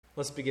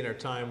Let's begin our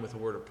time with a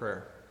word of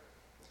prayer.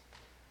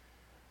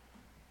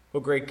 Oh,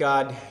 great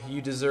God,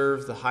 you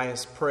deserve the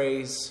highest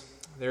praise.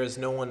 There is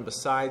no one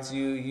besides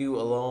you. You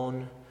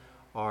alone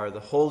are the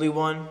Holy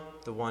One,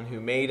 the one who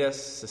made us,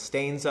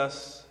 sustains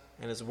us,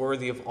 and is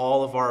worthy of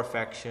all of our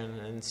affection.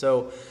 And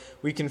so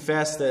we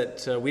confess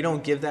that we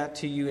don't give that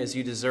to you as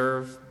you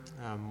deserve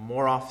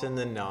more often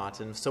than not.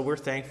 And so we're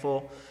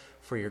thankful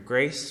for your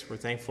grace. We're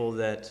thankful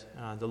that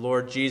the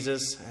Lord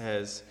Jesus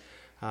has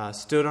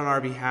stood on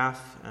our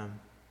behalf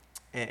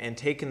and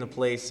taken the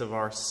place of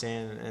our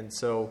sin. And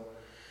so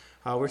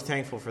we're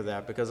thankful for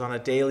that, because on a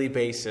daily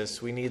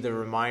basis we need the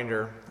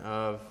reminder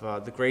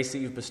of the grace that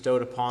you've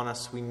bestowed upon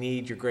us. We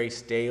need your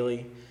grace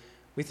daily.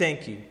 We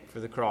thank you for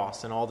the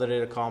cross and all that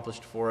it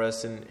accomplished for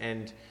us,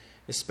 and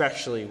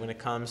especially when it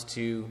comes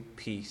to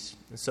peace.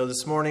 And so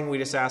this morning we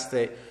just ask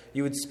that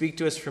you would speak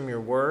to us from your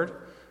word,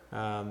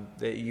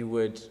 that you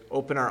would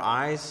open our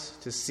eyes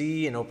to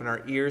see and open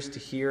our ears to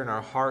hear and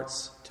our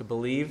hearts to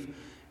believe.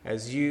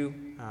 As you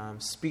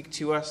speak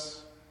to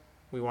us,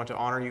 we want to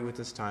honor you with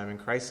this time. In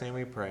Christ's name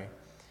we pray.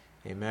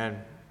 Amen.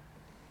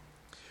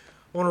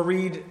 I want to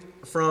read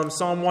from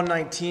Psalm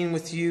 119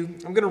 with you.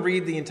 I'm going to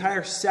read the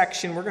entire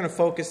section. We're going to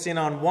focus in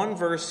on one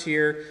verse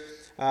here.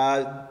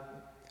 Psalm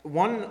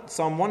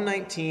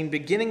 119,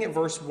 beginning at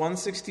verse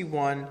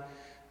 161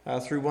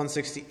 through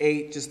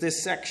 168. Just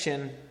this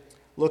section,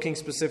 looking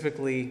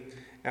specifically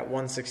at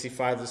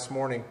 165 this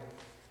morning.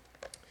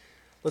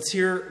 Let's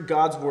hear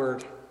God's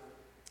word.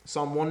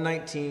 Psalm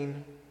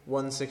 119,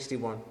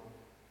 161.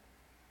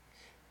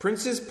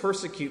 Princes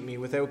persecute me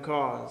without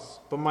cause,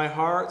 but my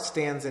heart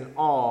stands in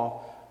awe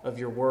of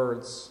your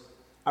words.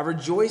 I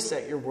rejoice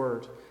at your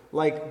word,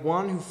 like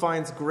one who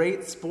finds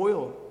great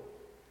spoil.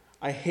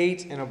 I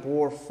hate and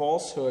abhor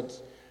falsehood,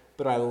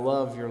 but I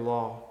love your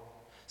law.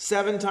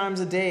 7 times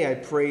a day I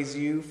praise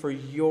you for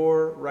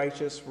your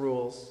righteous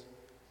rules.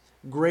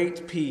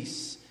 Great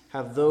peace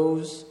have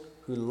those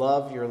who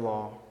love your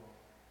law.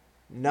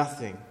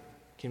 Nothing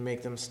can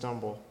make them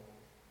stumble.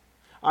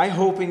 I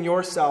hope in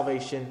your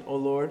salvation, O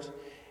Lord,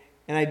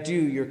 and I do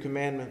your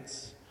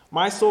commandments.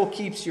 My soul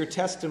keeps your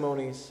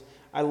testimonies.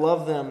 I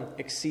love them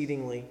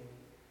exceedingly.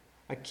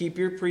 I keep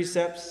your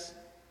precepts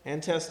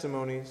and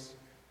testimonies,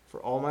 for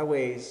all my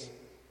ways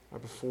are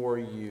before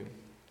you.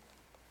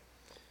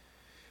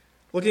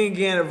 Looking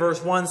again at verse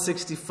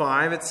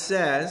 165, it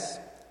says,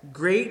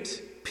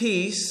 Great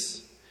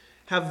peace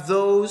have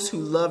those who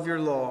love your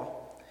law,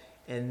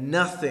 and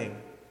nothing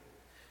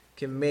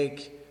can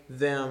make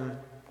them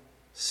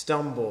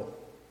stumble.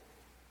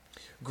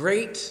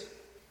 Great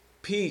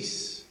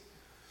peace.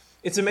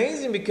 It's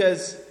amazing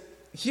because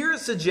here it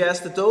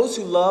suggests that those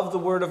who love the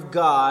Word of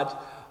God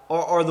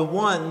are the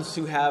ones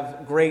who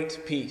have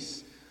great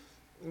peace.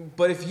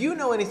 But if you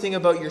know anything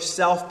about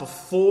yourself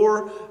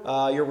before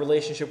your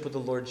relationship with the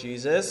Lord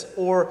Jesus,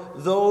 or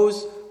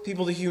those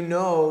people that you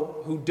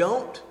know who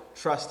don't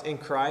trust in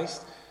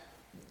Christ,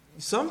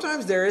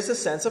 sometimes there is a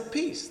sense of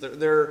peace.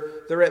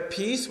 They're at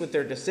peace with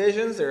their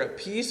decisions. They're at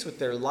peace with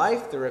their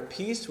life. They're at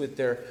peace with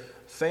their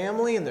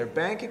family and their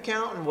bank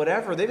account and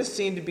whatever. They just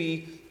seem to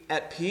be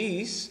at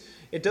peace.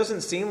 It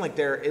doesn't seem like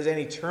there is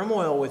any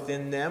turmoil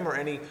within them or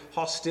any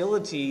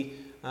hostility,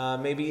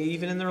 maybe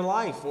even in their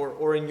life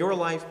or in your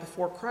life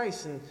before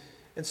Christ.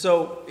 And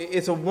so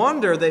it's a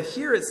wonder that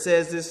here it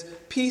says this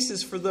peace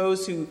is for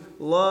those who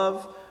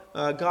love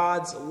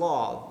God's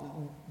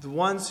law, the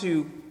ones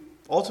who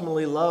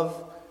ultimately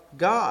love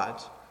God.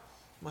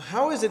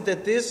 How is it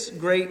that this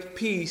great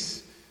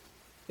peace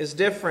is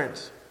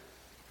different?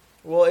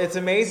 Well, it's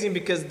amazing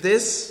because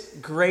this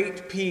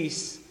great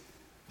peace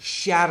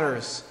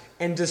shatters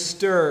and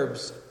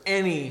disturbs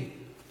any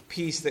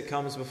peace that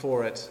comes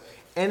before it.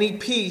 Any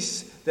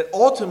peace that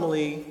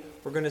ultimately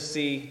we're going to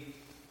see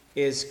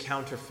is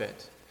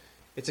counterfeit.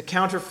 It's a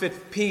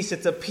counterfeit peace.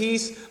 It's a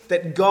peace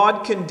that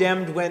God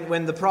condemned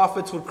when the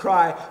prophets would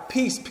cry,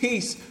 peace,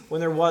 peace, when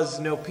there was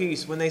no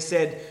peace. When they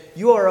said,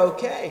 you are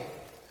okay.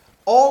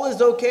 All is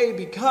okay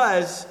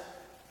because,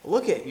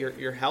 look at,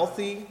 you're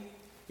healthy,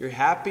 you're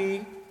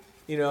happy,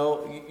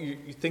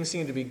 things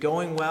seem to be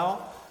going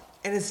well.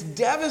 And it's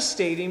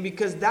devastating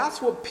because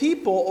that's what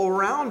people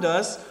around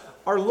us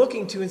are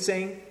looking to and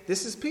saying,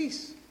 this is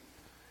peace.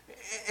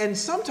 And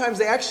sometimes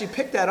they actually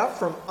pick that up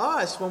from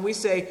us when we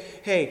say,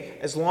 hey,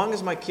 as long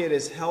as my kid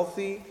is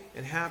healthy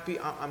and happy,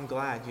 I'm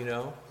glad,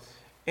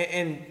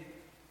 And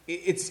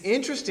it's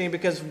interesting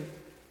because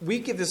we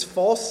get this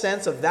false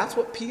sense of that's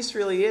what peace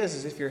really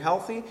is if you're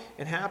healthy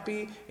and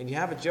happy and you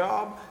have a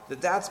job,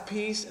 that's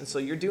peace, and so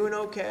you're doing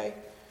okay.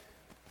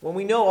 When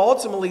we know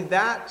ultimately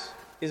that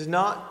is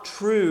not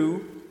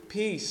true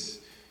peace,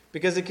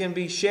 because it can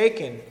be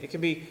shaken, it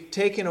can be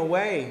taken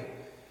away.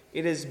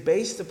 It is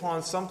based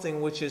upon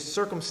something which is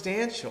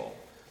circumstantial.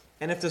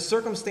 And if the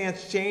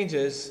circumstance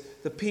changes,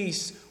 the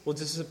peace will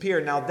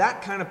disappear. Now,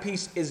 that kind of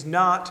peace is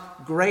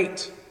not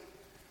great.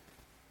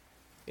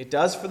 It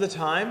does for the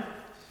time.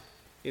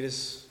 It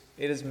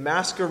is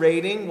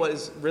masquerading. What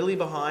is really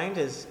behind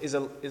is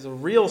a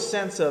real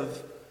sense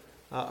of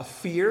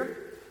fear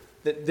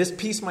that this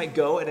peace might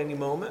go at any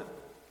moment.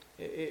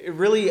 It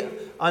really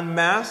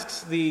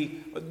unmasks the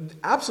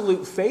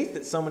absolute faith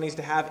that someone needs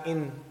to have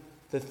in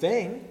the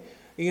thing.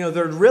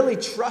 They're really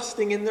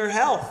trusting in their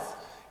health,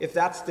 if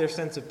that's their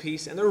sense of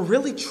peace. And they're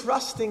really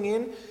trusting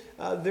in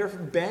their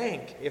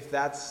bank, if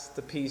that's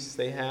the peace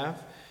they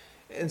have.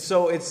 And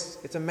so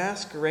it's a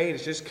masquerade.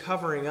 It's just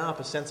covering up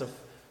a sense of,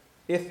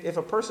 if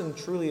a person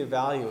truly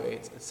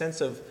evaluates, a sense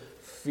of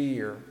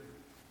fear.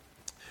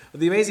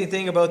 The amazing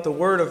thing about the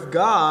Word of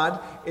God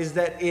is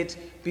that it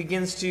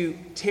begins to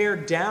tear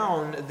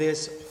down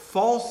this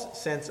false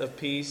sense of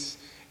peace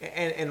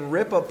and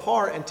rip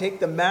apart and take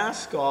the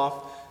mask off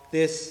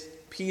this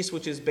peace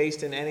which is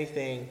based in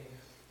anything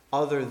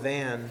other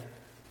than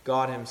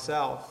God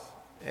Himself,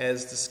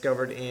 as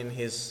discovered in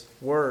His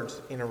Word,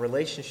 in a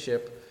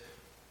relationship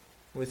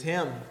with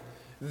Him.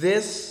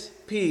 This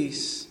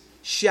peace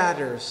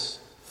shatters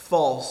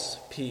false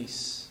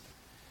peace.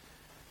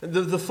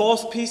 The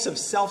false peace of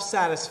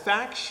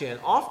self-satisfaction.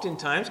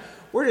 Oftentimes,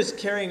 we're just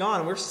carrying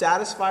on. We're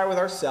satisfied with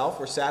ourselves.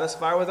 We're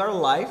satisfied with our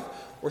life.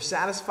 We're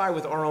satisfied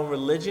with our own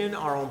religion,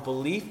 our own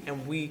belief.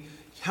 And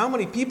how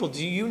many people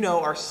do you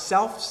know are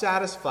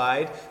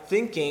self-satisfied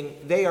thinking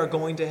they are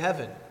going to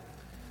heaven?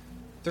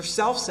 They're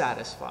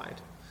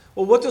self-satisfied.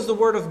 Well, what does the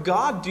Word of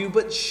God do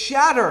but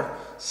shatter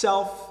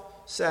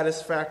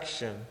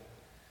self-satisfaction?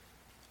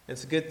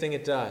 It's a good thing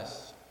it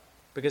does,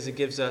 because it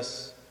gives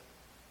us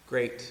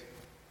great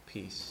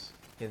peace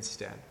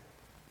instead.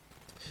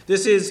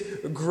 This is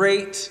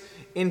great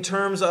in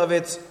terms of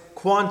its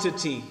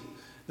quantity.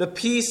 The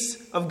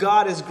peace of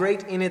God is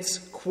great in its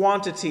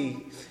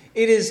quantity.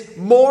 It is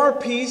more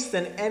peace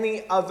than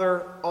any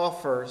other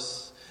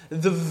offers.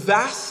 The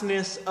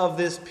vastness of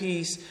this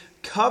peace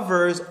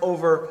covers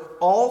over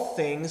all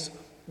things,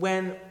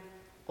 when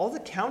all the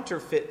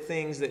counterfeit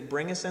things that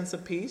bring a sense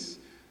of peace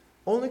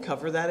only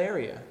cover that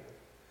area.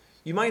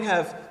 You might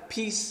have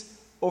peace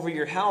over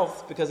your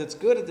health because it's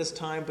good at this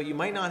time, but you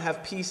might not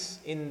have peace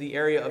in the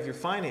area of your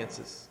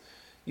finances.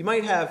 You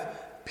might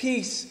have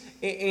peace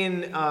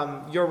in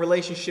your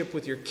relationship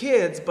with your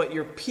kids, but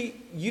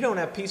you don't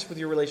have peace with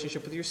your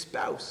relationship with your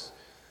spouse.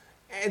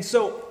 And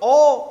so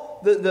all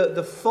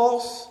the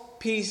false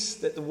peace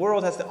that the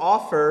world has to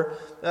offer,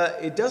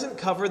 it doesn't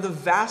cover the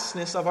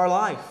vastness of our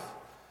life.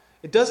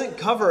 It doesn't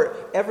cover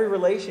every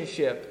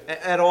relationship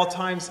at all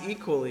times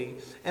equally.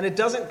 And it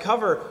doesn't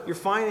cover your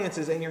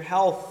finances and your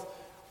health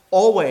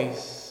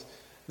always.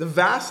 The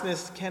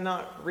vastness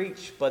cannot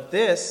reach. But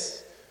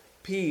this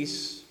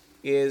peace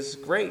is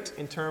great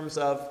in terms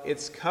of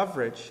its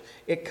coverage.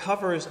 It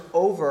covers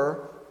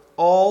over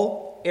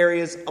all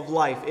areas of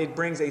life. It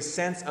brings a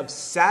sense of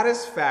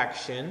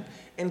satisfaction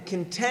and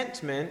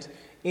contentment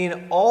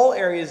in all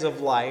areas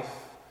of life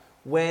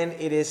when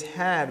it is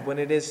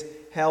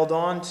held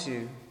on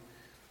to.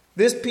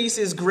 This peace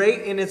is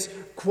great in its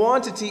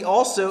quantity,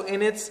 also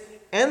in its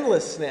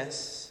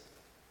endlessness.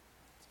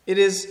 It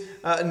is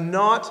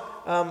not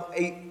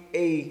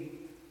a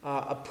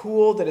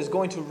pool that is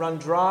going to run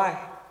dry,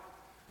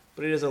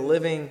 but it is a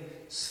living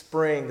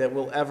spring that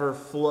will ever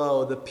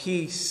flow. The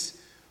peace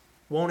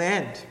won't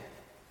end.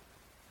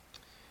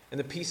 And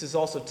the peace is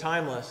also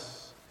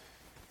timeless.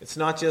 It's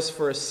not just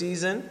for a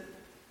season.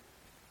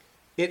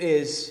 It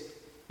is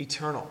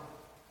eternal.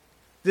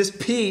 This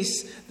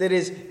peace it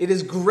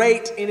is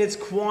great in its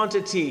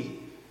quantity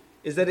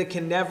is that it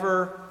can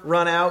never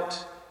run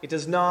out. It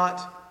does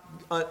not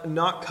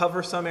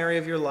cover some area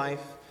of your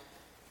life.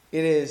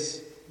 It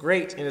is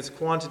great in its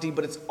quantity,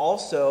 but it's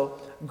also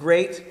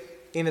great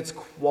in its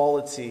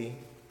quality.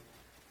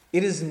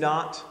 It is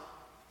not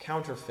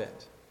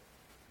counterfeit.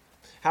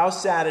 How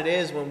sad it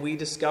is when we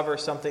discover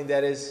something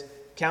that is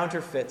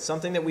counterfeit,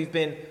 something that we've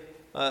been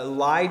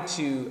lied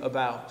to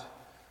about.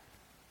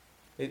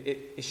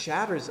 It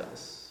shatters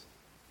us.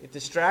 It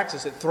distracts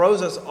us. It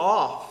throws us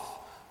off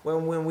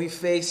when we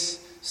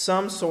face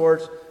some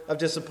sort of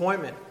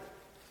disappointment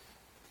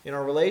in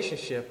our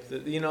relationship.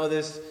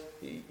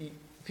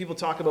 People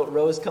talk about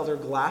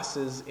rose-colored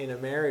glasses in a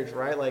marriage,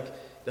 right? Like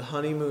the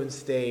honeymoon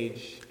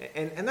stage.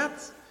 And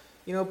that's,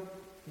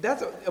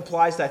 that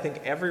applies to, I think,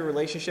 every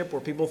relationship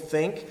where people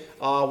think,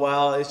 oh,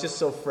 well, it's just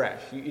so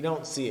fresh. You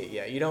don't see it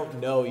yet. You don't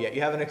know yet.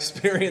 You haven't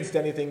experienced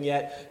anything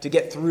yet to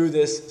get through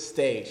this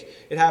stage.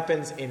 It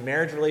happens in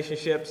marriage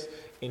relationships,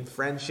 in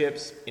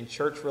friendships, in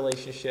church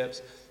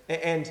relationships.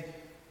 And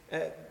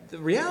the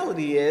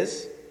reality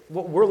is,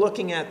 what we're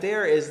looking at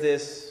there is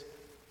this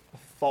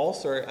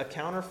false or a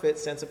counterfeit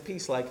sense of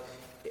peace. Like,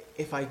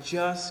 if I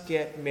just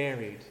get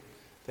married,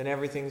 then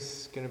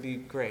everything's going to be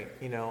great.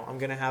 I'm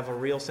going to have a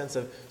real sense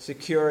of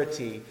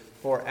security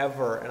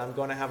forever, and I'm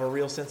going to have a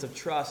real sense of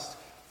trust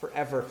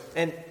forever.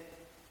 And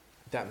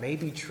that may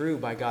be true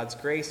by God's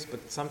grace,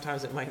 but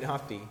sometimes it might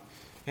not be.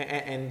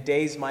 And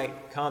days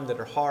might come that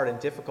are hard and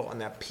difficult,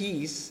 and that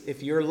peace,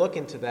 if you're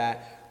looking to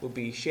that, will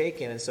be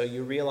shaken. And so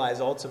you realize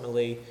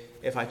ultimately,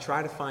 if I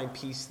try to find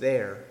peace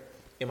there,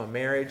 in my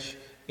marriage,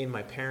 in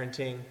my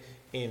parenting,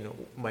 in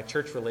my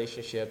church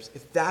relationships,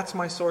 if that's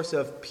my source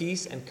of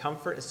peace and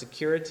comfort and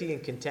security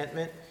and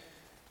contentment,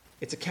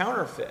 it's a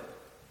counterfeit.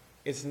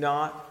 It's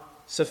not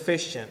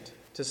sufficient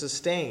to to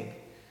sustain.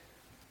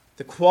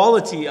 The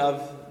quality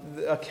of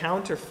a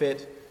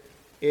counterfeit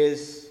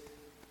is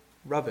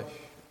rubbish.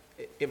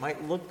 It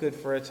might look good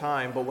for a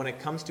time, but when it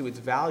comes to its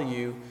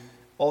value,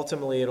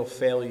 ultimately it'll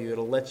fail you.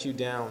 It'll let you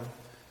down.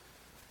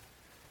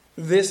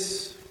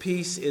 This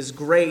peace is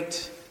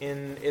great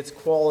in its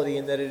quality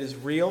in that it is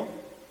real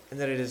and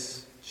that it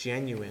is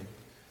genuine.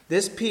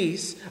 This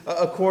peace,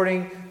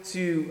 according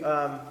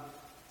to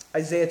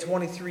Isaiah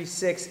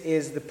 23:6,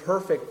 is the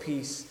perfect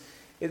peace.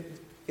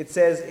 It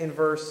says in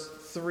verse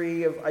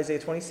 3 of Isaiah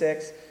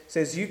 26,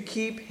 says, "You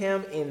keep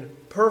him in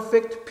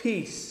perfect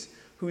peace,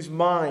 whose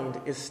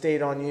mind is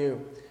stayed on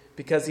you,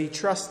 because he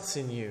trusts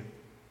in you."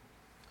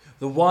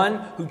 The one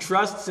who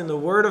trusts in the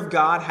Word of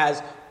God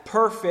has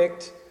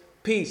perfect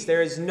peace.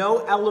 There is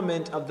no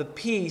element of the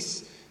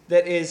peace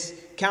that is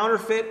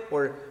counterfeit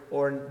or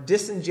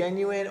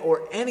disingenuine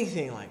or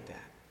anything like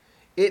that.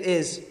 It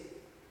is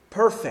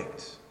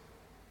perfect,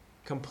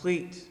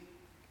 complete,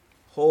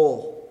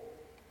 whole,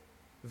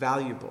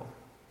 valuable.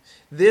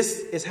 This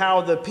is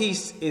how the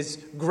peace is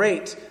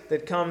great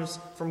that comes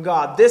from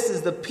God. This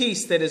is the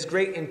peace that is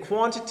great in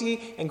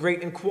quantity and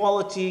great in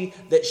quality,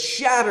 that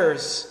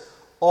shatters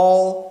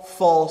all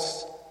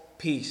false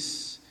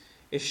peace.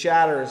 It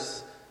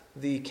shatters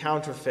the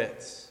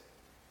counterfeits.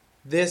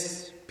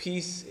 This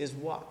peace is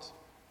what?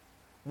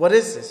 What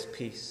is this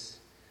peace?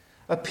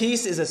 A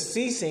peace is a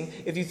ceasing.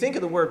 If you think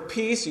of the word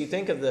peace, you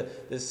think of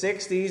the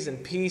 60s,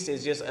 and peace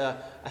is just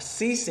a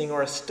ceasing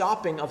or a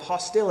stopping of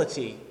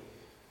hostility.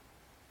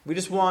 We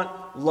just want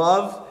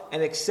love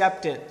and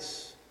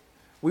acceptance.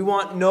 We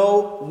want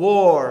no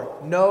war,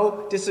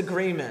 no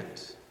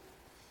disagreement.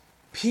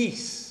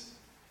 Peace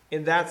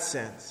in that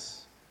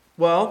sense.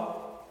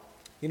 Well,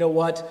 you know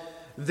what?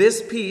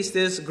 This peace,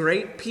 this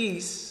great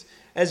peace,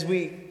 as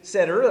we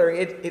said earlier,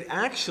 it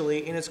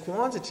actually, in its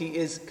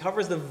quantity,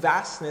 covers the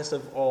vastness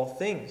of all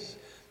things.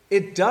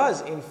 It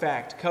does, in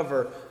fact,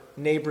 cover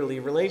neighborly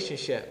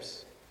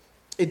relationships.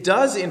 It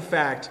does, in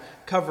fact,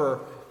 cover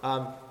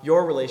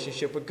your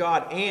relationship with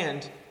God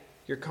and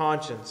your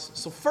conscience.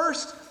 So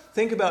first,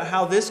 think about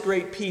how this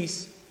great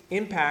peace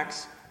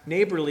impacts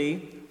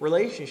neighborly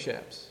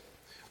relationships.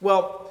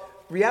 Well,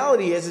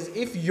 reality is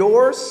if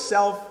your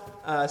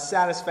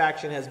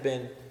self-satisfaction has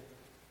been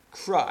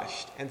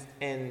crushed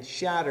and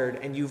shattered,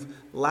 and you've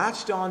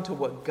latched on to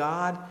what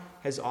God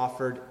has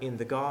offered in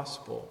the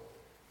gospel.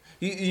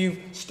 You've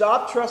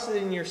stopped trusting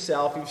in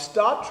yourself. You've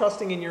stopped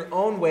trusting in your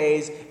own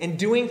ways and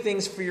doing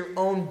things for your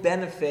own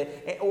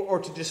benefit or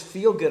to just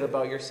feel good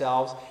about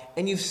yourselves.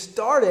 And you've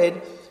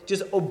started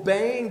just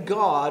obeying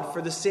God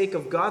for the sake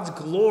of God's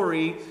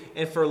glory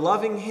and for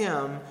loving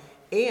Him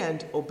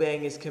and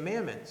obeying His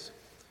commandments.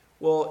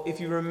 Well, if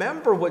you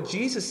remember what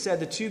Jesus said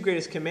the two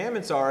greatest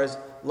commandments are is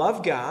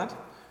love God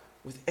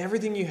with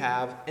everything you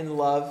have and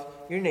love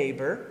your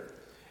neighbor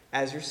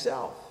as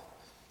yourself.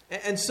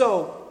 And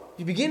so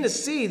you begin to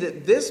see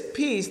that this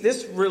peace,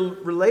 this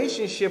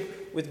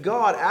relationship with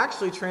God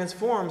actually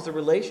transforms the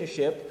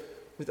relationship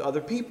with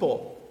other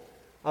people.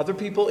 Other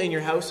people in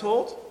your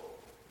household,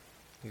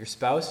 your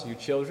spouse, your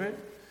children,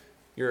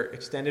 your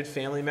extended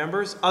family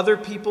members, other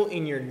people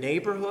in your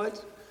neighborhood,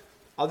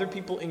 other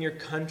people in your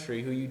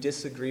country who you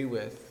disagree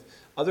with,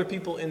 other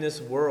people in this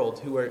world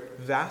who are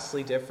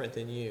vastly different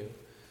than you.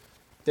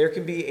 There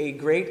can be a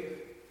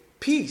great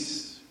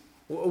peace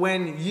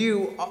when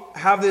you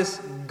have this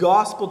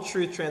gospel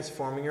truth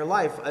transforming your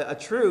life. A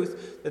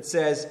truth that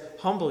says,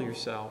 humble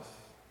yourself.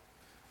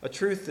 A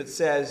truth that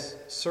says,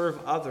 serve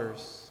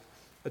others.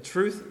 A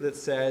truth that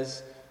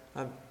says,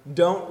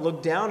 don't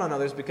look down on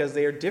others because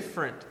they are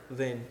different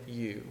than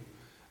you.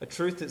 A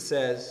truth that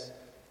says,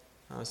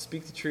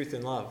 speak the truth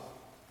in love.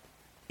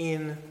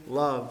 In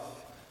love.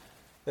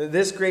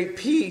 This great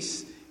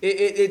peace,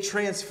 it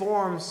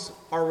transforms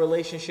our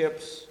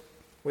relationships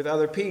with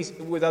other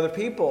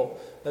people.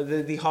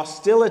 The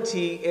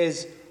hostility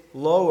is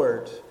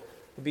lowered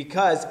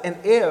because, and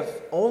if,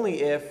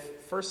 only if,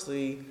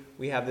 firstly,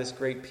 we have this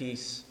great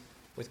peace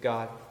with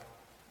God.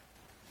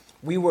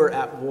 We were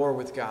at war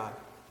with God.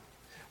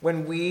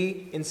 When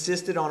we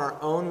insisted on our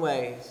own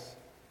ways,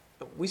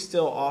 we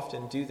still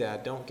often do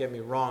that, don't get me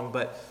wrong,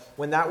 but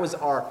when that was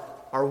our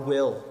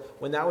will,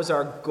 when that was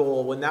our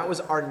goal, when that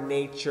was our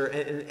nature,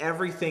 and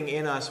everything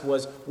in us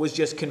was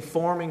just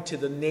conforming to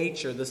the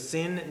nature, the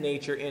sin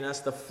nature in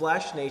us, the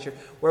flesh nature,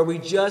 where we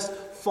just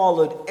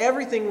followed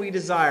everything we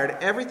desired,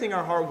 everything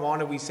our heart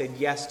wanted, we said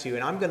yes to,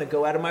 and I'm going to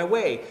go out of my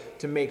way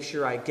to make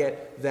sure I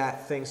get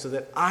that thing so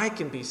that I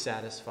can be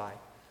satisfied.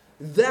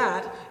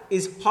 That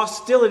is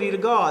hostility to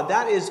God.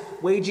 That is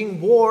waging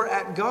war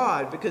at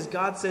God, because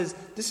God says,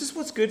 this is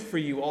what's good for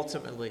you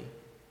ultimately.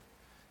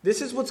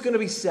 This is what's going to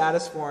be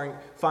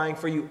satisfying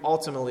for you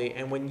ultimately.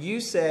 And when you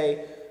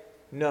say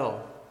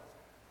no,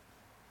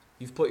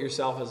 you've put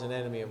yourself as an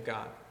enemy of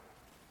God.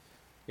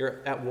 You're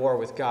at war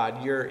with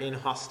God. You're in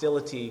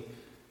hostility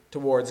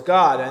towards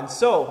God. And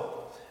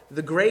so,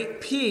 the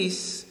great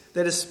peace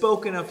that is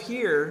spoken of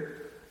here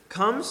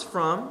comes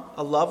from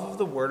a love of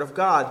the Word of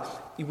God.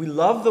 We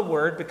love the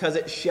Word because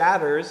it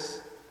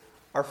shatters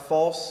our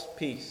false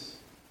peace.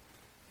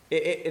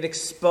 It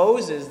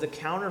exposes the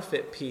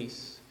counterfeit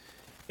peace.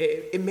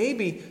 It may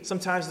be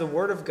sometimes the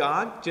Word of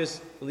God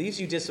just leaves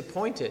you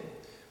disappointed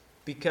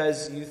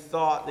because you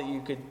thought that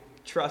you could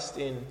trust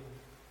in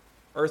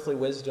earthly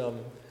wisdom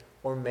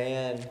or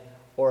man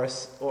or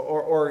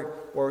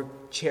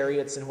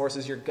chariots and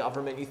horses, your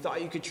government. You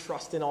thought you could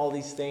trust in all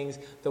these things.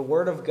 The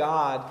Word of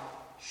God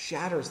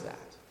shatters that.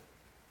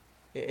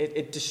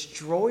 It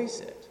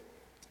destroys it.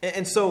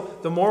 And so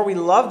the more we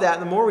love that,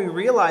 the more we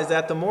realize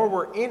that, the more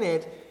we're in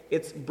it,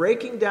 it's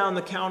breaking down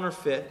the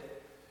counterfeit,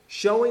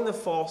 showing the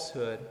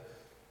falsehood,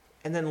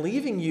 and then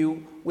leaving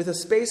you with a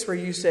space where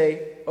you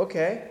say,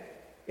 okay,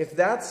 if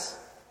that's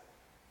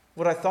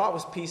what I thought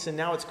was peace and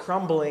now it's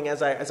crumbling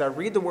as I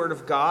read the Word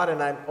of God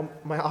and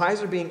my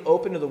eyes are being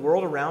open to the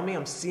world around me,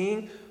 I'm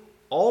seeing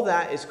all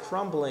that is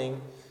crumbling,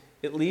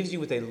 it leaves you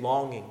with a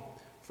longing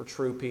for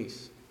true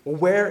peace. Well,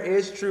 where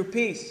is true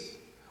peace?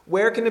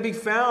 Where can it be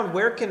found?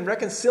 Where can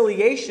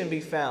reconciliation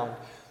be found?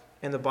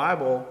 And the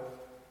Bible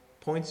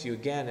points you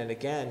again and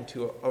again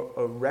to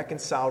a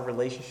reconciled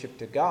relationship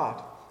to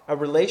God. A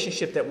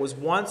relationship that was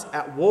once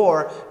at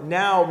war,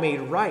 now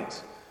made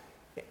right.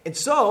 And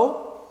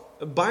so,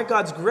 by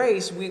God's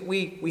grace,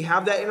 we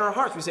have that in our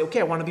hearts. We say,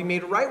 okay, I want to be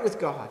made right with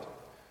God.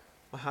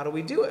 Well, how do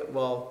we do it?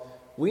 Well,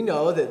 we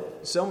know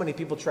that so many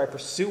people try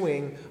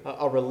pursuing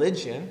a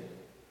religion,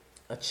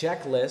 a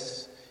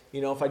checklist.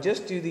 If I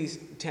just do these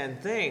 10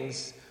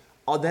 things,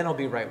 then I'll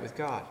be right with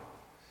God.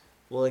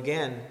 Well,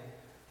 again,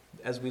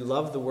 as we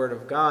love the Word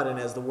of God and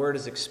as the Word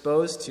is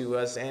exposed to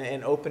us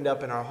and opened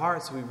up in our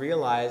hearts, we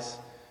realize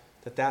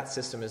that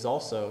system is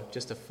also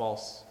just a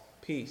false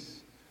peace.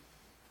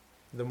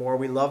 The more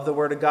we love the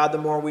Word of God, the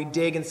more we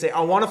dig and say,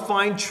 I want to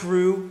find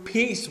true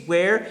peace.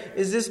 Where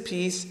is this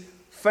peace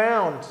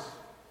found?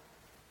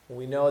 Well,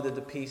 we know that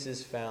the peace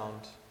is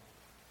found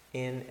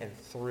in and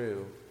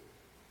through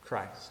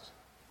Christ.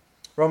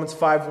 Romans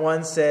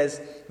 5:1 says,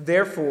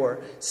 therefore,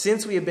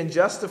 since we have been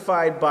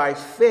justified by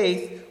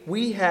faith,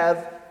 we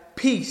have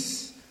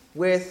peace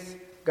with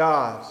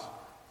God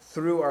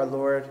through our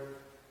Lord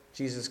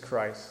Jesus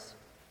Christ.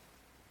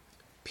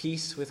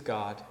 Peace with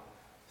God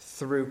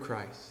through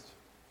Christ.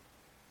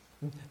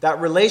 That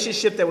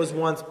relationship that was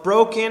once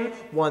broken,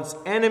 once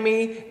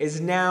enemy, is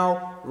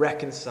now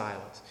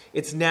reconciled.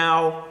 It's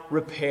now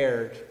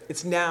repaired.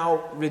 It's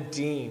now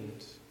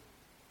redeemed.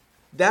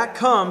 That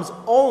comes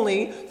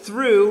only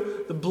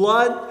through the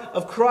blood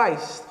of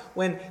Christ,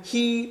 when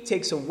He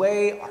takes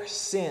away our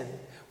sin,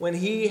 when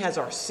He has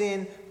our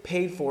sin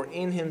paid for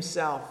in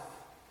Himself.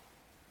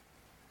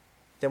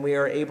 Then we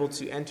are able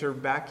to enter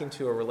back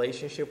into a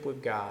relationship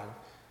with God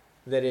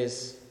that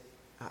is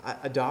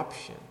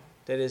adoption,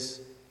 that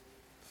is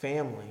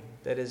family,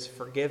 that is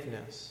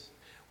forgiveness.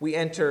 We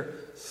enter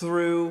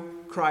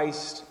through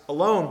Christ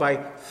alone, by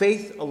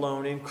faith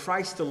alone, in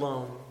Christ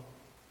alone,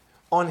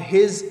 on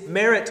His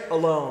merit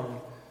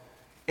alone.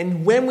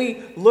 And when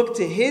we look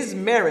to His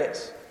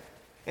merit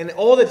and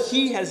all that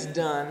He has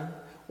done,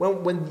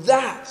 when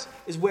that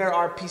is where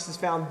our peace is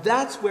found,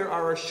 that's where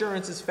our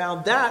assurance is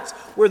found, that's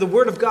where the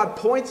Word of God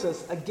points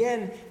us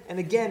again and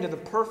again to the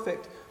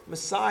perfect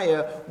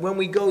Messiah. When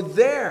we go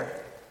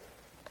there,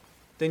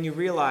 then you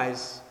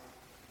realize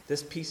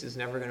this peace is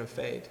never going to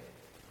fade.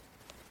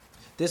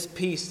 This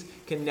peace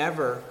can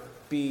never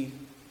be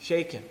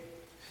shaken.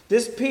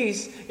 This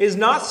peace is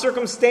not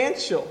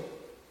circumstantial.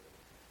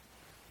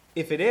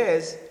 If it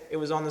is, it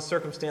was on the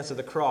circumstance of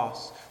the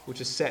cross,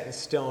 which is set in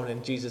stone,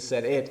 and Jesus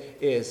said, it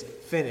is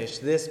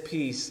finished. This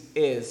peace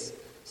is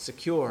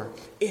secure.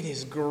 It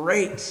is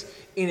great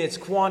in its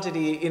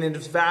quantity, in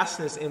its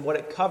vastness, in what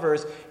it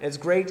covers, and it's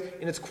great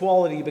in its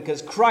quality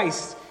because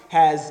Christ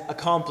has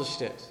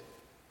accomplished it.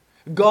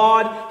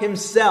 God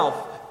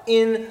Himself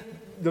in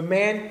the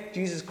man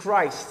Jesus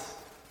Christ,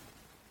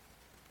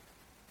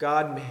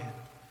 God-man,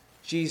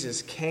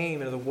 Jesus came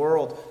into the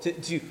world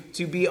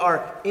to be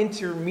our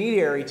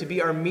intermediary, to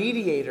be our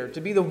mediator,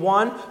 to be the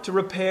one to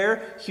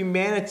repair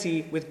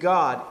humanity with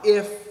God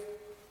if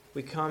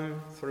we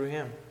come through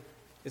Him.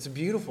 It's a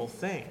beautiful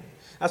thing.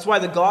 That's why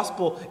the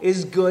gospel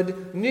is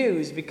good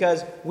news,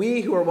 because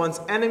we who were once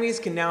enemies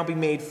can now be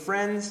made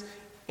friends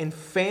and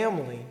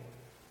family.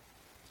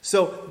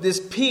 So this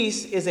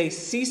peace is a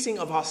ceasing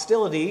of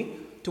hostility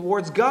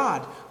towards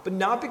God, but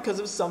not because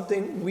of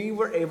something we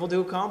were able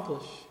to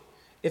accomplish.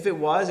 If it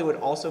was, it would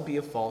also be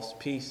a false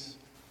peace,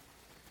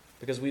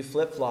 because we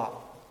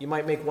flip-flop. You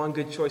might make one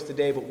good choice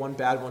today, but one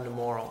bad one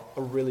tomorrow,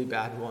 a really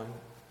bad one.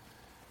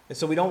 And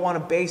so we don't want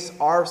to base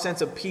our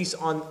sense of peace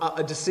on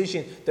a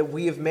decision that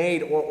we have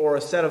made or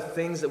a set of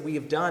things that we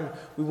have done.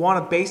 We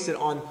want to base it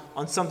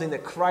on something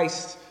that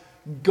Christ,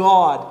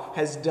 God,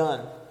 has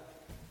done.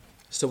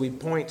 So we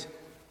point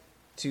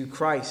to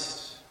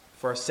Christ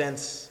for a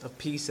sense of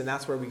peace, and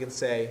that's where we can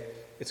say,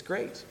 it's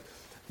great.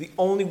 The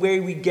only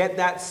way we get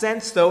that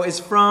sense, though, is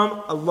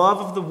from a love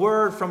of the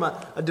Word, from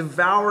a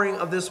devouring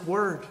of this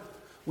Word.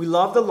 We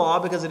love the law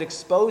because it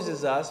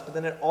exposes us, but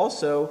then it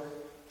also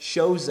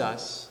shows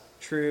us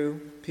true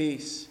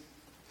peace.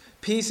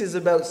 Peace is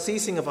about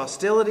ceasing of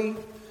hostility.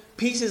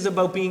 Peace is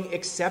about being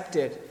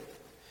accepted.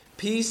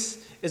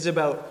 Peace is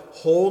about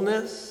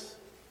wholeness.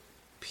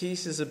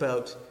 Peace is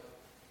about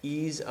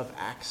ease of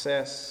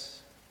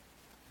access.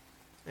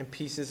 And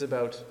peace is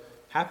about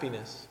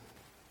happiness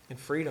and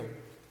freedom.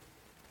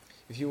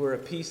 If you are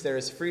at peace, there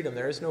is freedom.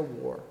 There is no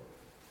war.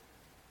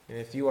 And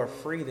if you are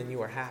free, then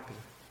you are happy.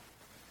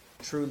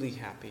 Truly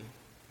happy.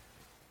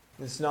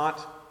 It's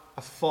not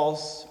a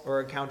false or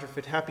a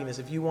counterfeit happiness.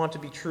 If you want to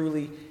be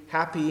truly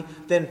happy,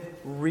 then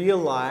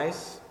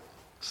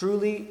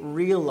truly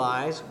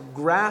realize,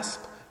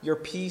 grasp your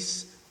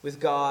peace with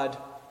God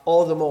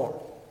all the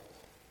more.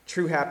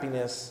 True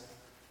happiness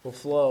will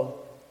flow.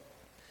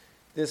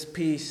 This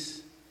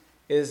peace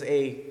is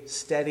a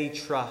steady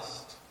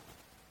trust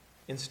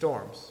in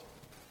storms.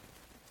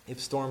 If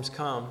storms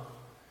come,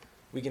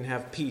 we can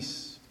have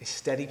peace, a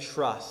steady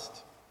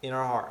trust in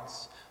our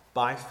hearts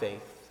by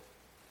faith.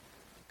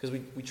 Because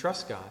we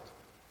trust God.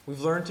 We've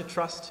learned to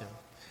trust Him.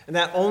 And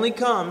that only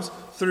comes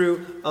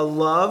through a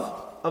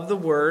love of the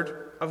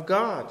Word of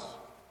God.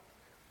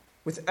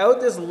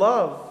 Without this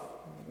love,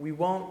 we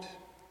won't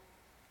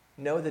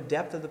know the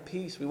depth of the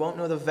peace. We won't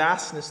know the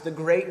vastness, the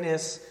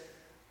greatness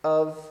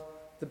of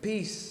the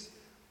peace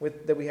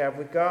that we have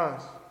with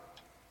God.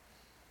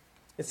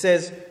 It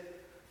says,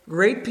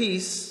 great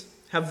peace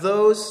have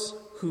those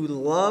who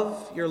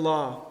love your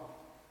law.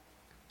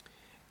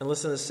 And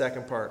listen to the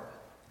second part.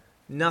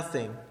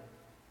 Nothing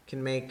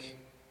can make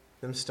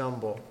them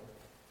stumble.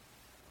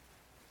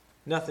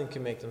 Nothing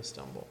can make them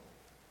stumble.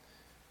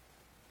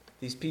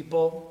 These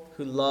people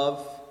who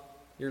love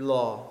your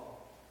law.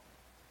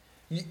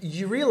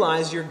 You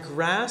realize your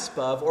grasp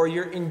of or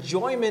your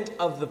enjoyment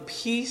of the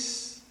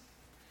peace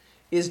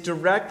is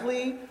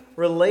directly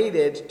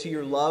related to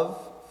your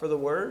love for the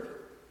Word.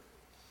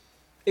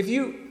 If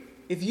you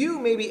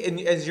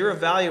maybe, as you're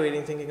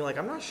evaluating, thinking like,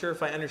 I'm not sure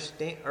if I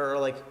understand, or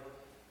like,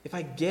 if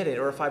I get it,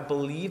 or if I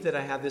believe that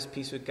I have this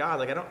peace with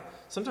God,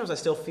 sometimes I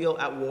still feel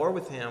at war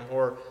with Him,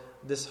 or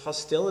this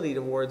hostility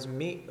towards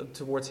me,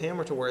 towards Him,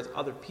 or towards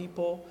other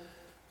people.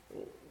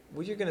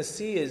 What you're going to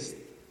see is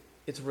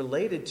it's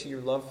related to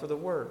your love for the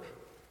Word.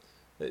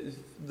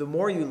 The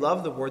more you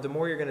love the Word, the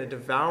more you're going to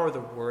devour the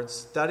Word,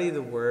 study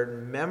the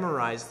Word,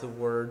 memorize the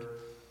Word,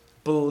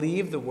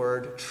 believe the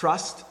Word,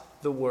 trust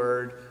the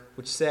Word,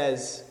 which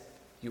says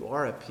you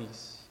are at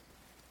peace.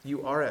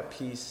 You are at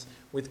peace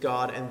with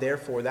God, and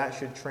therefore that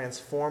should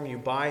transform you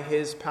by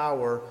His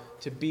power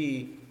to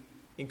be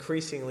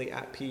increasingly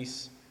at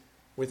peace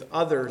with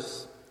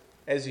others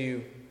as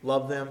you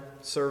love them,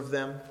 serve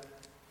them.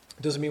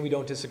 It doesn't mean we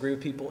don't disagree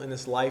with people in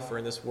this life or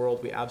in this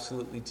world. We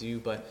absolutely do,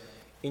 but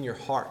in your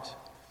heart,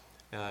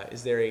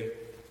 is there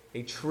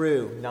a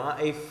true,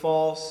 not a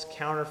false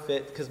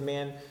counterfeit? Because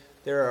man,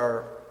 there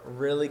are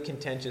really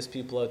contentious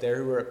people out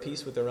there who are at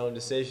peace with their own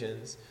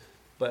decisions.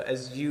 But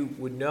as you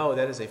would know,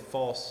 that is a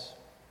false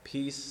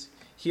peace.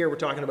 Here we're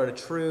talking about a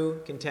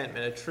true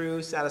contentment, a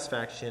true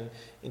satisfaction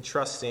in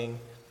trusting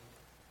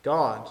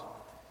God.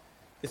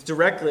 It's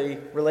directly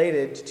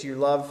related to your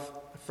love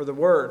for the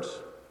Word.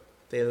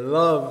 They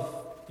love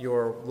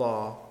your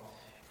law.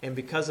 And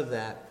because of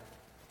that,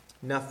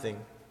 nothing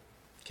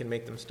can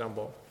make them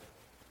stumble.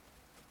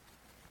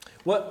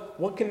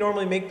 What can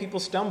normally make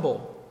people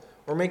stumble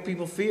or make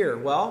people fear?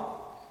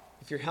 Well,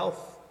 if your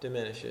health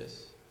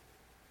diminishes.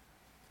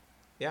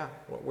 Yeah,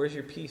 where's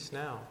your peace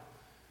now?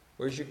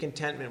 Where's your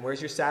contentment? Where's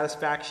your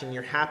satisfaction,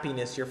 your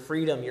happiness, your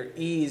freedom, your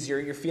ease,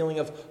 your feeling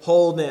of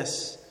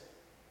wholeness?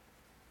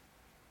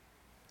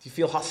 Do you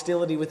feel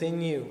hostility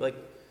within you?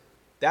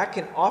 That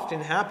can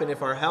often happen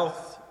if our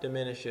health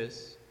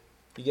diminishes.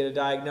 You get a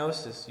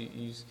diagnosis.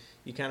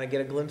 You kind of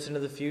get a glimpse into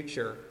the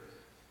future.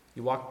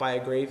 You walk by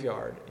a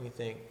graveyard and you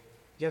think,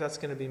 yeah, that's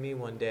going to be me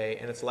one day.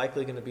 And it's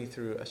likely going to be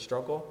through a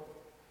struggle,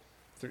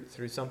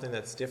 through something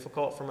that's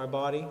difficult for my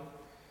body.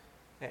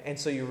 And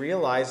so you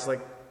realize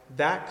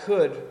that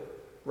could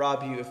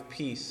rob you of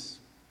peace,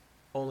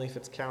 only if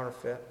it's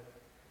counterfeit.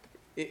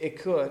 It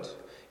could.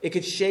 It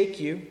could shake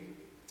you.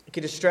 It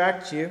could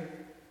distract you.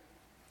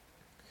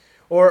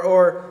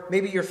 Or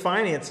maybe your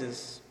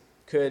finances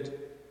could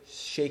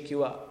shake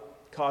you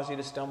up, cause you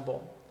to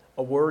stumble.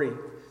 A worry.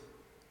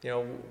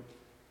 Will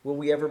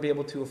we ever be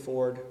able to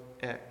afford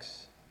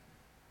X?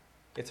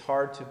 It's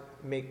hard to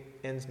make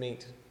ends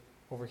meet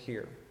over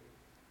here.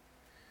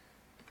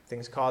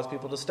 Things cause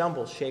people to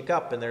stumble, shake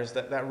up, and there's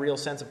that real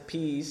sense of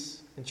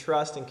peace and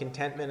trust and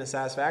contentment and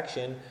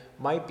satisfaction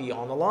might be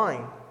on the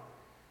line.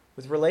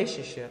 With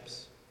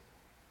relationships,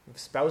 with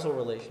spousal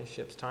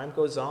relationships, time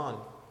goes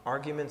on.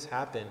 Arguments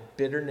happen.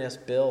 Bitterness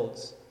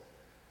builds.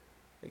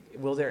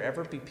 Will there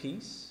ever be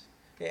peace?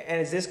 And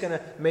is this going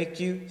to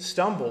make you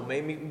stumble,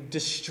 maybe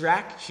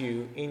distract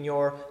you in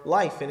your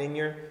life and in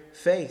your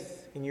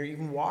faith, in your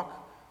even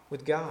walk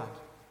with God,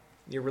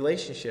 your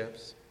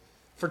relationships?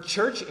 For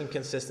church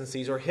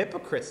inconsistencies or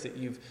hypocrites that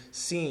you've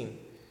seen,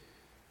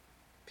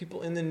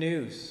 people in the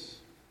news,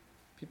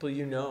 people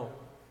you know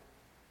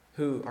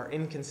who are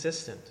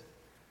inconsistent,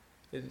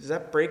 does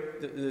that break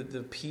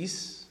the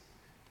peace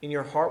in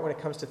your heart when it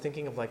comes to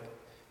thinking of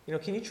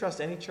can you trust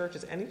any church?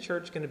 Is any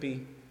church going to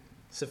be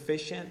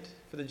sufficient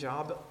for the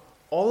job?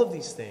 All of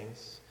these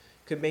things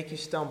could make you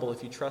stumble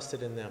if you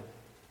trusted in them,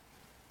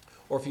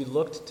 or if you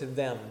looked to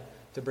them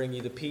to bring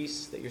you the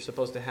peace that you're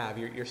supposed to have,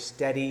 your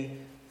steady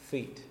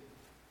feet.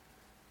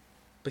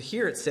 But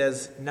here it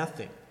says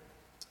nothing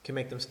can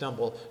make them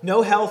stumble.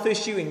 No health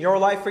issue in your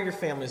life or your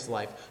family's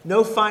life.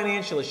 No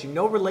financial issue.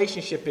 No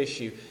relationship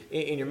issue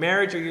in your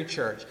marriage or your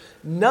church.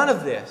 None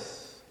of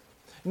this.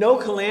 No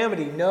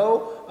calamity.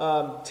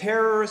 No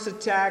terrorist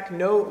attack.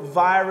 No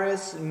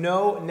virus.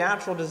 No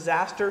natural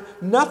disaster.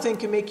 Nothing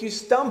can make you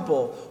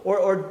stumble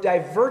or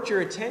divert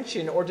your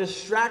attention or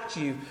distract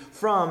you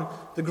from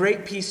the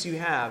great peace you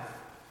have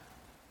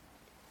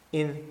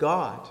in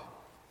God,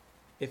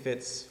 if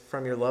it's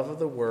from your love of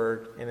the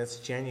Word and it's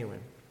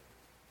genuine.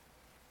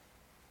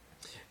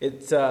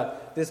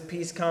 This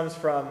peace comes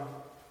from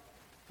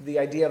the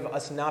idea of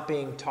us not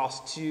being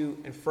tossed to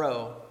and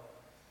fro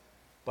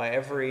by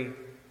every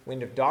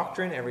wind of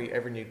doctrine,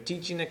 every new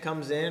teaching that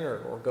comes in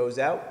or goes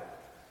out.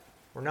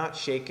 We're not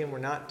shaken, we're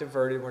not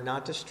diverted, we're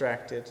not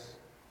distracted.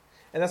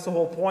 And that's the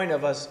whole point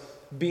of us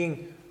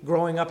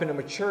growing up into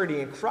maturity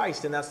in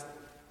Christ, and that's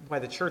why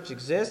the church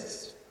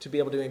exists, to be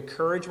able to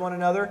encourage one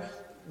another,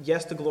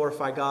 yes, to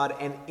glorify God,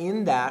 and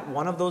in that,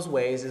 one of those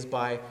ways is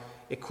by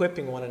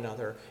equipping one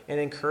another and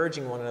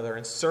encouraging one another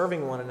and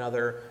serving one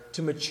another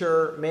to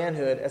mature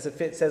manhood, as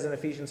it says in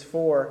Ephesians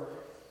 4,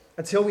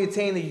 until we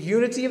attain the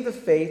unity of the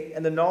faith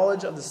and the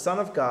knowledge of the Son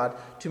of God,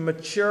 to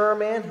mature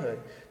manhood,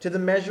 to the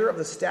measure of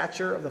the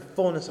stature of the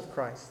fullness of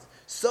Christ,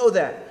 so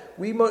that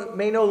we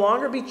may no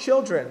longer be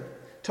children,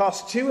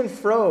 tossed to and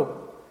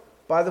fro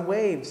by the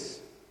waves,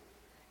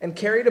 and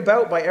carried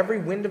about by every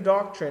wind of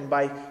doctrine,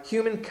 by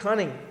human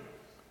cunning,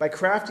 by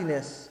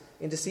craftiness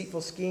in deceitful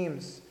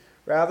schemes.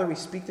 Rather, we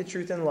speak the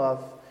truth in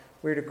love.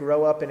 We are to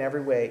grow up in every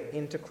way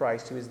into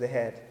Christ, who is the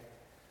head.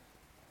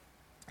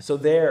 So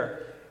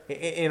there,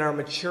 in our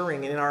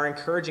maturing and in our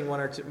encouraging one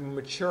another to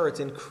mature, it's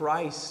in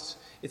Christ.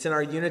 It's in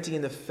our unity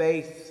in the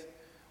faith.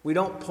 We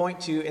don't point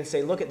to and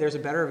say, look, there's a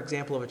better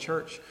example of a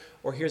church,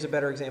 or here's a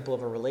better example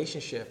of a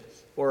relationship,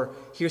 or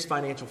here's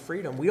financial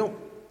freedom.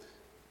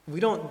 We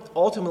don't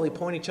ultimately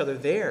point each other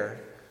there.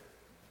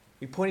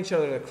 We point each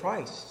other to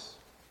Christ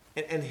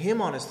and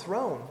Him on His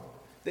throne,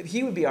 that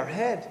He would be our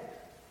head,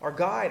 our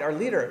guide, our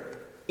leader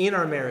in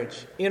our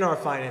marriage, in our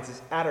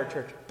finances, at our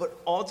church, but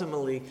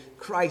ultimately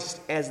Christ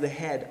as the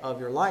head of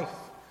your life,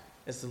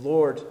 as the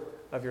Lord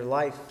of your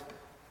life.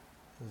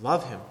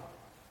 Love Him.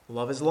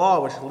 Love His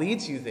law, which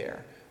leads you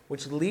there,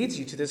 which leads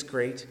you to this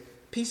great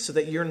peace, so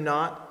that you're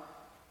not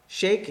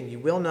shaken. You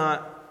will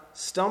not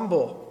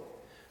stumble.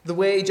 The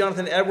way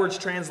Jonathan Edwards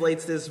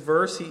translates this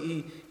verse,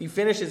 he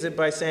finishes it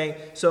by saying,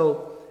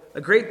 so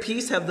a great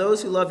peace have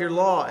those who love your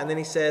law. And then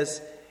he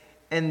says,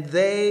 and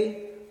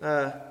they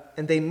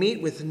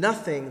meet with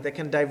nothing that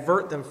can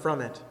divert them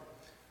from it.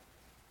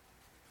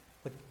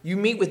 Like, you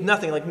meet with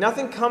nothing. Like,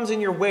 nothing comes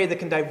in your way that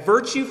can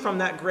divert you from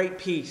that great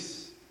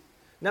peace.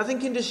 Nothing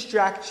can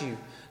distract you.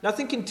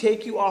 Nothing can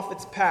take you off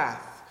its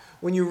path.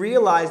 When you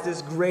realize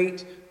this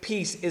great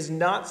peace is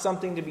not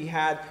something to be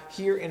had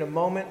here in a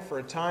moment, for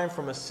a time,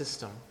 from a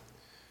system.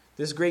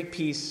 This great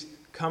peace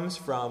comes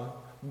from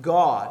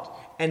God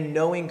and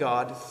knowing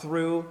God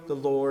through the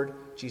Lord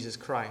Jesus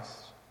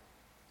Christ.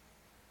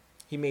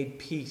 He made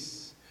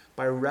peace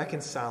by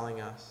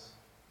reconciling us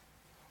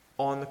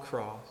on the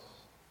cross.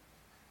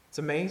 It's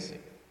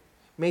amazing.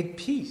 Made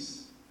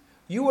peace.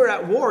 You were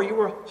at war. You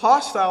were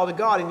hostile to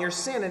God in your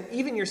sin, and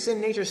even your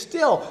sin nature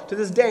still, to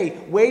this day,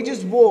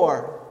 wages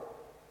war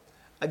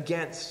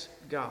against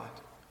God.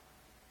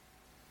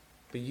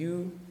 But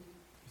you,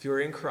 if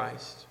you're in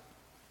Christ,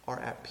 are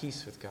at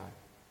peace with God.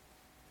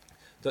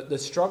 The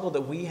struggle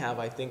that we have,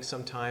 I think,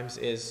 sometimes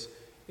is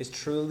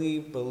truly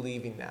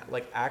believing that,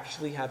 like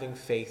actually having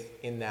faith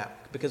in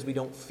that, because we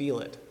don't feel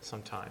it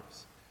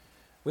sometimes.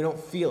 We don't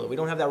feel it. We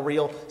don't have that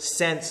real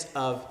sense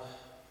of,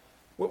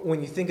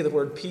 when you think of the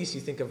word peace,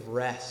 you think of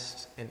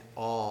rest and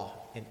awe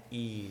and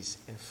ease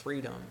and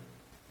freedom.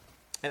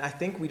 And I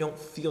think we don't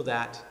feel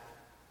that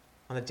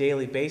on a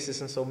daily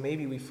basis, and so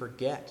maybe we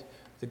forget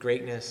the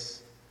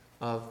greatness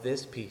of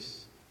this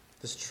peace,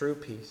 this true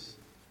peace.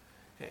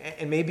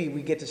 And maybe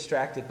we get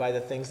distracted by the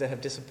things that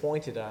have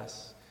disappointed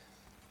us,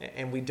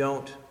 and we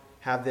don't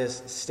have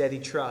this steady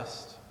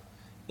trust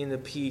in the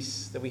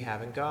peace that we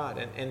have in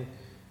God. And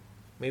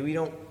maybe we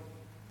don't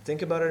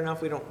think about it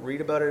enough, we don't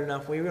read about it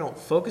enough, maybe we don't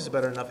focus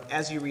about it enough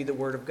as you read the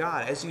Word of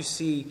God, as you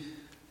see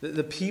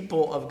the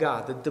people of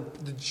God,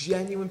 the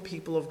genuine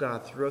people of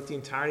God throughout the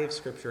entirety of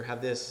Scripture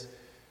have this,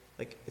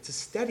 like, it's a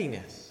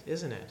steadiness,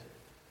 isn't it?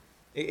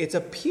 It's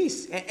a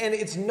peace, and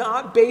it's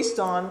not based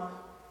on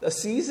a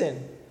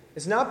season.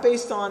 It's not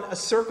based on a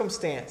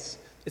circumstance.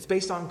 It's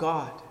based on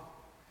God.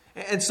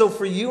 And so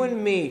for you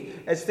and me,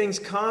 as things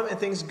come and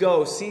things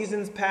go,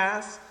 seasons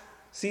pass,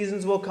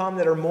 seasons will come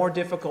that are more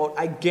difficult.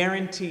 I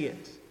guarantee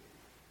it.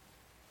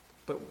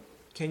 But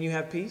can you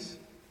have peace?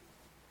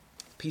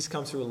 Peace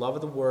comes through a love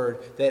of the Word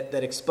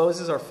that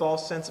exposes our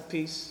false sense of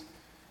peace,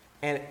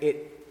 and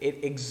it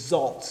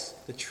exalts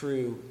the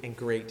true and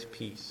great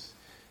peace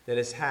that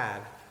is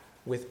had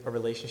with a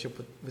relationship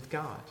with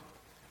God.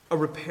 a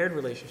repaired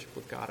relationship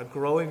with God, a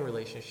growing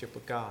relationship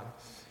with God.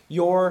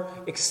 Your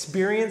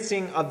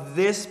experiencing of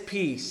this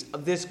peace,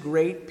 of this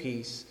great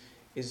peace,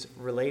 is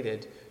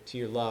related to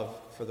your love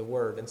for the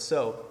Word. And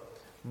so,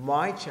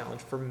 my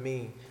challenge for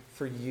me,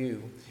 for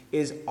you,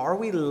 is are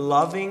we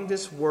loving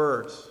this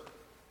Word?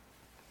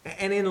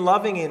 And in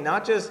loving it,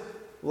 not just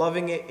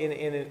loving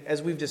it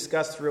as we've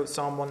discussed throughout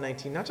Psalm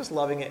 119, not just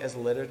loving it as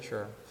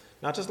literature,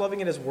 not just loving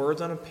it as words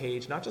on a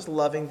page, not just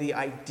loving the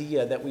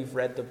idea that we've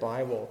read the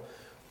Bible,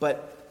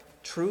 but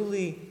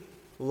truly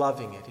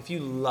loving it. If you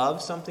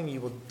love something, you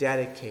will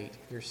dedicate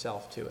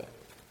yourself to it.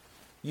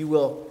 You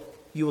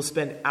will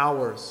spend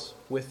hours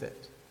with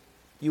it.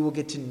 You will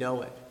get to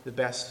know it the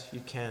best you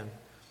can.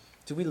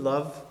 Do we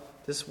love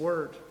this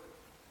Word?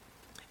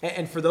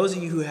 And for those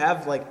of you who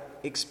have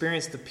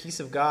experienced the peace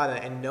of God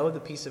and know the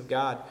peace of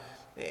God,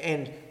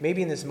 and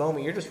maybe in this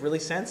moment you're just really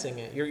sensing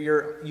it.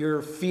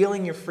 You're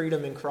feeling your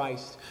freedom in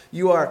Christ.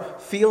 You are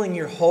feeling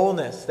your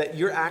wholeness, that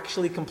you're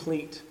actually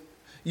complete.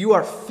 You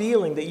are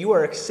feeling that you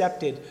are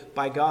accepted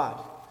by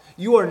God.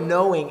 You are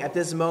knowing at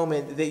this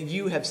moment that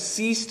you have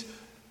ceased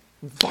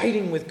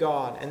fighting with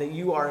God and that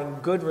you are in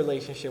good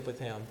relationship with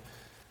Him.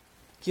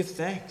 Give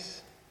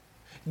thanks.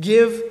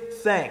 Give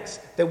thanks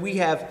that we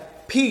have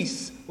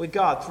peace with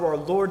God through our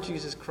Lord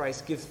Jesus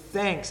Christ. Give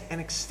thanks and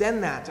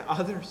extend that to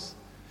others.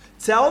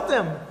 Tell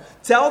them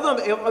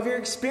of your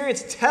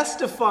experience.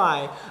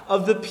 Testify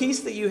of the peace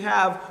that you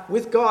have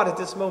with God at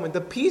this moment,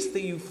 the peace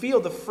that you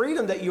feel, the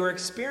freedom that you are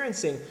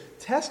experiencing.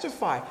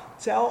 Testify.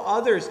 Tell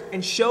others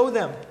and show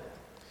them.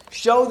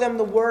 Show them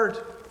the Word.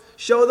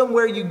 Show them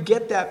where you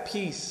get that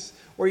peace,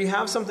 where you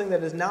have something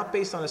that is not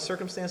based on a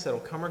circumstance that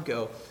will come or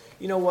go.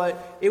 You know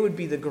what? It would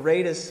be the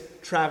greatest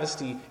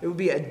travesty. It would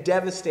be a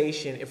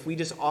devastation if we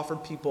just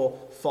offered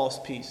people false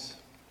peace.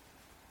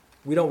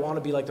 We don't want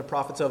to be like the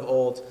prophets of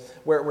old,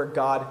 where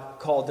God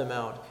called them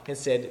out and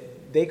said,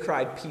 they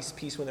cried peace,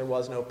 peace when there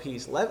was no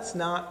peace. Let's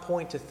not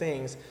point to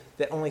things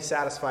that only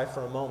satisfy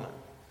for a moment.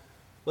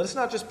 Let us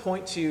not just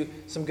point to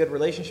some good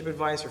relationship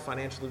advice or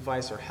financial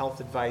advice or health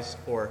advice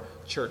or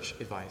church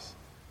advice.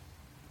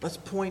 Let's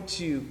point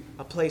to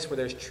a place where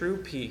there's true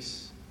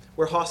peace,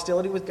 where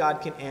hostility with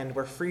God can end,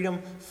 where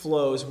freedom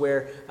flows,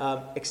 where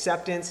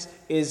acceptance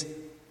is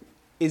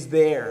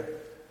there.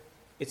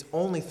 It's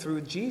only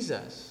through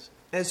Jesus.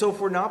 And so if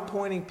we're not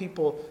pointing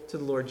people to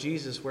the Lord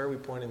Jesus, where are we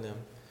pointing them?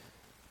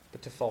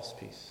 But to false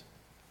peace.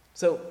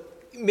 So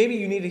maybe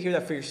you need to hear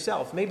that for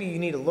yourself. Maybe you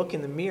need to look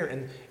in the mirror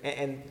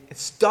and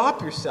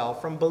stop yourself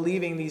from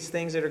believing these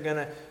things that are going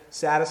to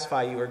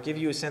satisfy you or give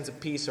you a sense of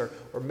peace or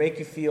make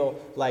you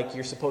feel like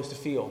you're supposed to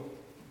feel.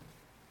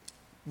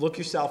 Look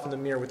yourself in the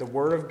mirror with the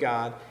Word of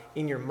God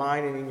in your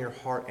mind and in your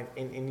heart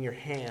and in your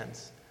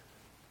hands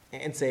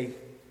and say,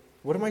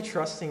 what am I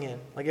trusting in?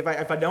 Like if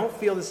I don't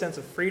feel this sense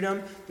of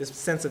freedom, this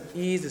sense of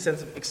ease, this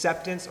sense of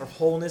acceptance or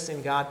wholeness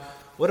in God,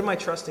 what am I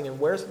trusting in?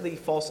 Where's the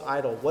false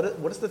idol?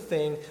 What is the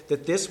thing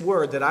that this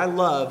Word that I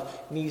love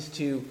needs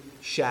to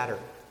shatter?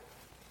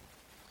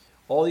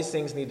 All these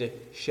things need to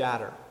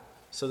shatter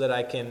so that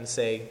I can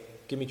say,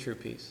 give me true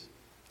peace.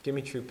 Give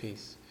me true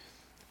peace.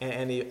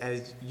 And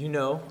as you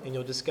know, and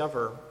you'll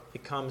discover,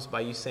 it comes by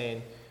you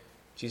saying,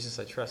 Jesus,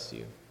 I trust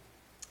you.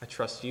 I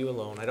trust you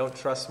alone. I don't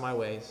trust my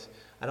ways.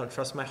 I don't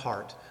trust my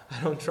heart.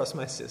 I don't trust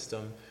my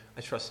system.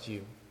 I trust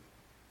you.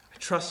 I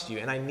trust you,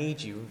 and I need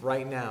you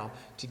right now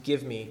to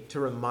give me, to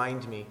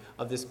remind me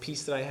of this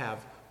peace that I have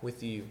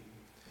with you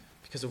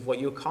because of what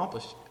you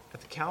accomplished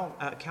at the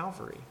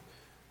Calvary,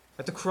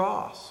 at the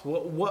cross.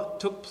 What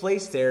took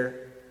place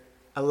there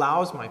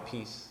allows my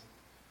peace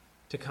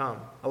to come,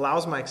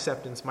 allows my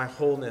acceptance, my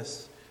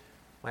wholeness,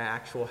 my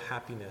actual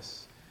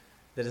happiness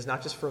that is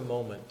not just for a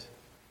moment,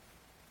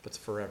 but it's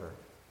forever.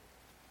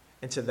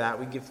 And to that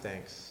we give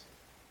thanks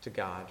to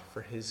God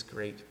for His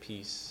great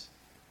peace.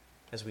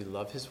 As we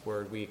love His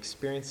Word, we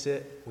experience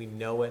it, we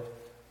know it,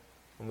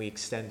 and we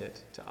extend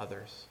it to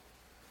others.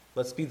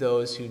 Let's be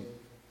those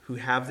who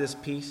have this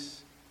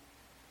peace,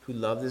 who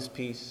love this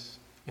peace,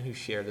 and who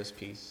share this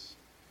peace.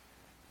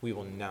 We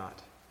will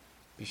not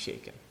be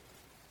shaken.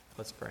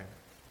 Let's pray.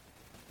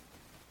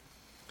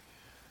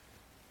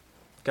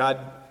 God,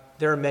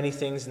 there are many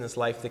things in this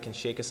life that can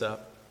shake us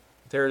up.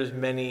 There are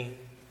many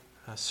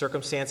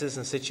circumstances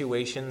and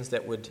situations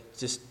that would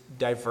just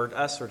divert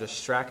us or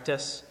distract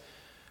us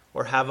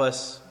or have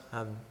us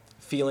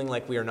feeling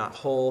like we are not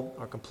whole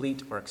or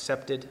complete or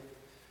accepted.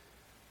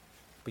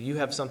 But you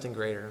have something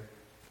greater.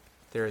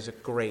 There is a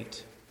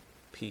great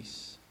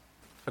peace,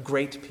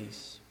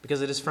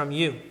 because it is from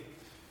you,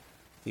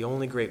 the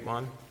only great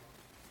one,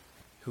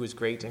 who is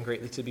great and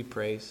greatly to be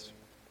praised.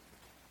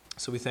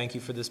 So we thank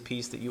you for this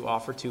peace that you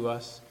offer to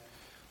us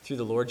through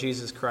the Lord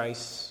Jesus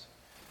Christ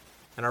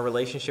and our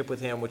relationship with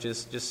Him, which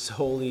is just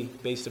solely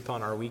based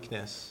upon our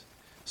weakness,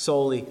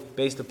 solely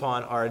based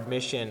upon our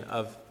admission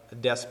of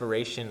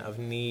desperation, of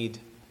need.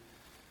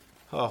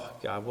 Oh,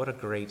 God, what a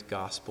great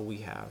gospel we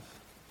have.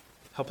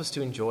 Help us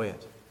to enjoy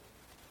it.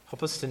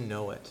 Help us to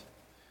know it.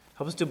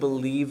 Help us to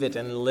believe it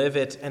and live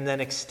it and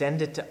then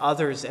extend it to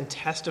others and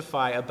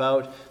testify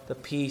about the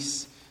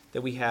peace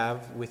that we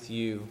have with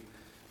you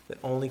that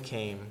only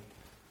came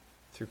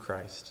through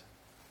Christ.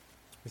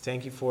 We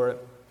thank you for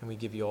it, and we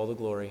give you all the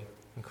glory.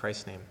 In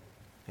Christ's name,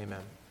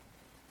 amen.